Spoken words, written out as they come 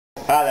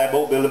Hi there,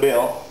 Boat Builder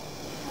Bill.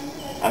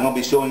 I'm going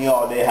to be showing you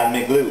all day how to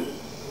make glue.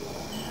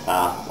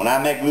 When I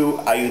make glue,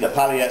 I use a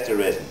polyester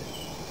resin.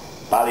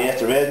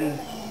 Polyester resin,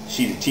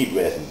 she's a cheap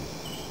resin.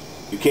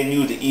 You can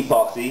use the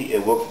epoxy,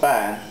 it works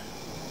fine.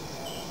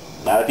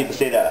 A lot of people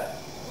say that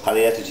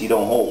polyester she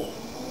don't hold,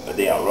 but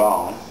they are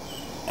wrong,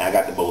 and I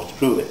got the boats to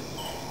prove it.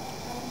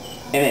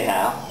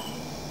 Anyhow,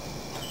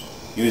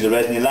 use the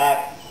resin you like,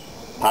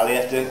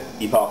 polyester,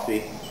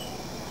 epoxy,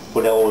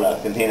 put the old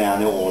container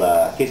on the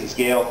old kitchen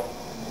scale,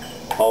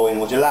 pour in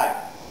what you like,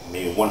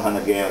 maybe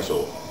 100 grams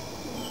or so.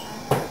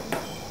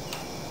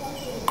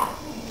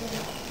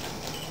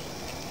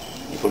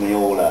 You put in the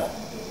old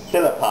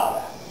filler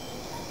powder.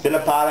 Filler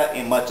powder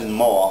ain't much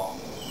more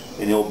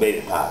than the old baby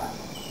powder.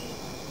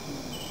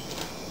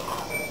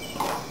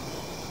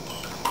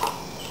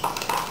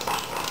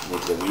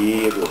 Makes it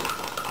real good.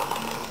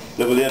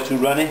 Look a little too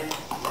runny,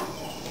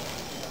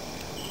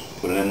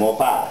 put a little more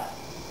powder.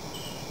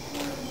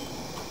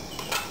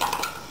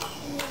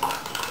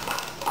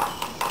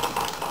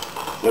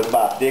 Look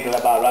about thick, look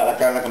about right,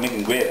 like I'm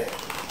making gravy.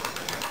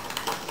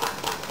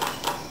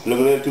 Look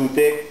a little too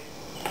thick,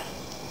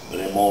 a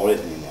little more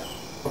resin in there.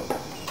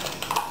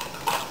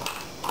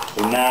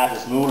 Look nice and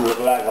smooth, look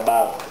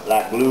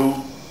like glue.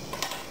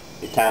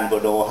 It's time to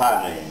put the old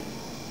hardener in.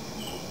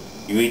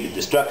 You read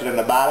the structure on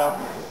the bottom,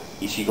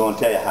 she's going to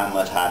tell you how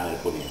much hardener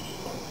to put in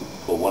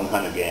for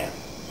 100 grams.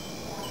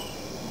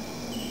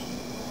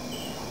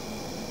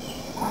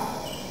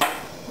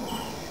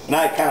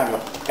 Now it kind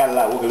of got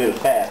to work a little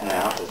fast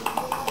now.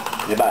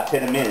 In about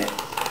 10 minutes,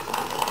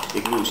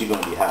 the glue she's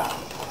going to be hot.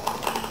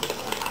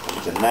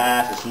 It's a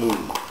nice and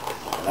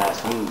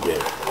smooth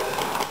bit.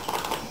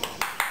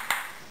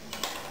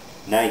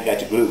 Now you got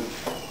your glue.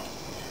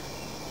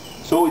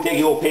 So we take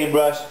your old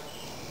paintbrush,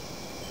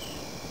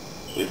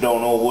 we throw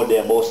an old wood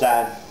there both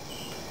sides,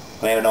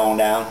 clamp it on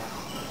down.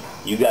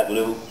 You got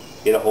glue,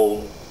 it'll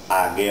hold,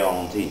 I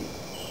guarantee.